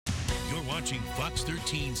watching Fox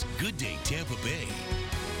 13's Good Day Tampa Bay.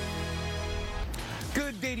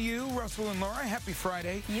 Good day to you, Russell and Laura. Happy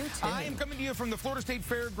Friday. You too. I am coming to you from the Florida State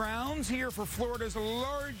Fairgrounds here for Florida's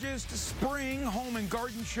largest spring home and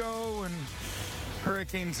garden show, and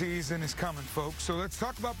hurricane season is coming, folks. So let's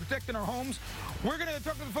talk about protecting our homes. We're going to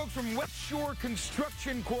talk to the folks from West Shore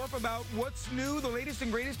Construction Corp about what's new, the latest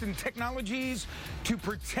and greatest in technologies to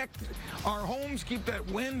protect our homes, keep that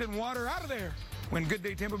wind and water out of there when Good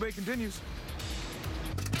Day Tampa Bay continues.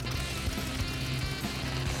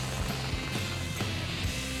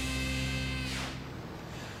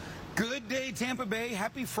 Good day, Tampa Bay.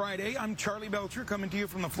 Happy Friday. I'm Charlie Belcher coming to you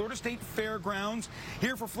from the Florida State Fairgrounds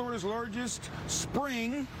here for Florida's largest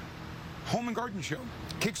spring home and garden show.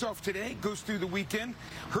 Kicks off today, goes through the weekend.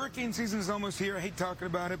 Hurricane season is almost here. I hate talking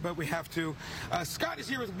about it, but we have to. Scott is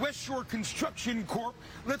here with West Shore Construction Corp.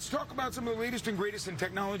 Let's talk about some of the latest and greatest in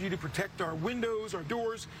technology to protect our windows, our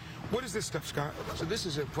doors. What is this stuff, Scott? So this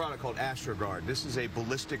is a product called AstroGuard. This is a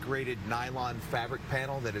ballistic-rated nylon fabric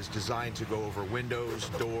panel that is designed to go over windows,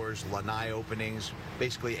 doors, lanai openings,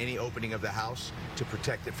 basically any opening of the house to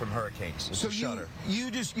protect it from hurricanes. It's a shutter.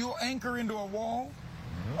 You'll anchor into a wall,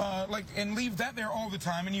 and leave that there all the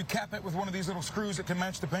time, and you cap it with one of these little screws that can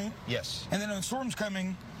match the paint? Yes. And then when the storm's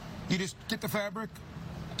coming, you just get the fabric,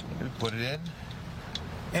 put it in,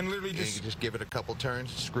 and literally you can just give it a couple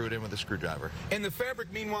turns, screw it in with a screwdriver. And the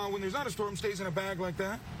fabric, meanwhile, when there's not a storm, stays in a bag like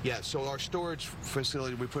that? Yeah, so our storage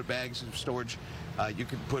facility, we put bags of storage. You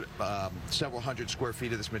can put several hundred square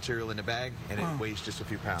feet of this material in a bag, and it weighs just a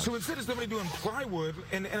few pounds. So instead of somebody doing plywood,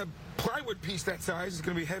 and a plywood piece that size is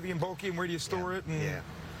going to be heavy and bulky, and where do you store it? And... Yeah.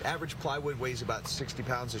 Average plywood weighs about 60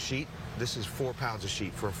 pounds a sheet. This is 4 pounds a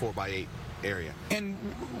sheet for a 4x8 area. And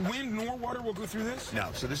wind nor water will go through this? No,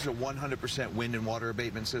 so this is a 100% wind and water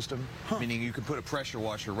abatement system, meaning you can put a pressure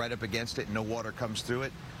washer right up against it and no water comes through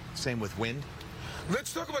it. Same with wind.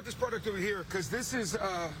 Let's talk about this product over here, because this is,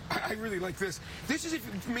 I really like this. This is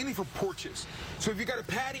mainly for porches. So if you got a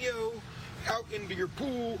patio out into your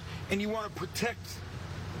pool and you want to protect...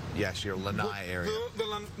 Yes, your lanai area.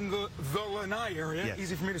 The lanai area, yes.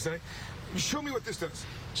 Easy for me to say. Show me what this does.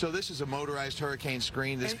 So this is a motorized hurricane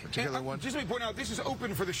screen, this particular one. Just let me point out, this is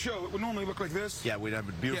open for the show. It would normally look like this. Yeah, we'd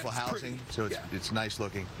have beautiful housing, so it's nice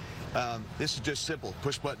looking. This is just simple,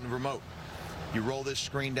 push button remote. You roll this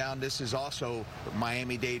screen down. This is also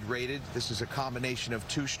Miami-Dade rated. This is a combination of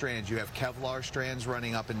 2 strands. You have Kevlar strands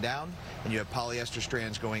running up and down, and you have polyester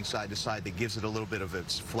strands going side to side that gives it a little bit of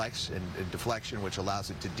its flex and deflection, which allows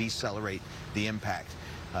it to decelerate the impact.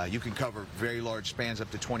 You can cover very large spans up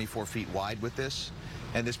to 24 feet wide with this.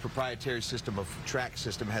 And this proprietary system of track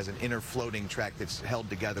system has an inner floating track that's held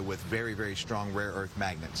together with very, very strong rare earth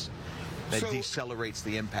magnets. That decelerates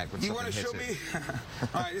the impact when something hits it. You want to show me?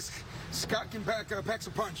 All right, Scott can packs a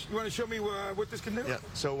punch. You want to show me what this can do? Yeah.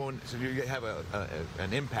 So when you have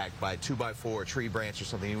an impact by a 2x4, a tree branch or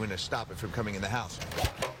something, you want to stop it from coming in the house.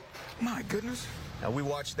 My goodness. Now, we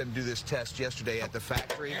watched them do this test yesterday at the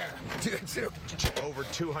factory. Yeah, do that too. Over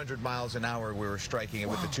 200 miles an hour, we were striking it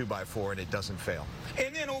with the 2x4, and it doesn't fail.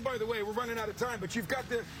 And then, oh, by the way, we're running out of time, but you've got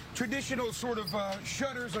the traditional sort of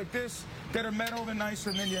shutters like this that are metal and nice,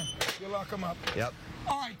 and then you lock them up. Yep.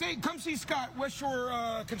 All right, come see Scott, West Shore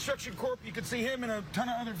Construction Corp. You can see him and a ton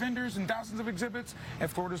of other vendors and thousands of exhibits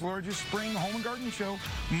at Florida's largest spring home and garden show.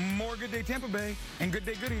 More Good Day Tampa Bay and Good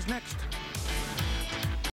Day Goodies next.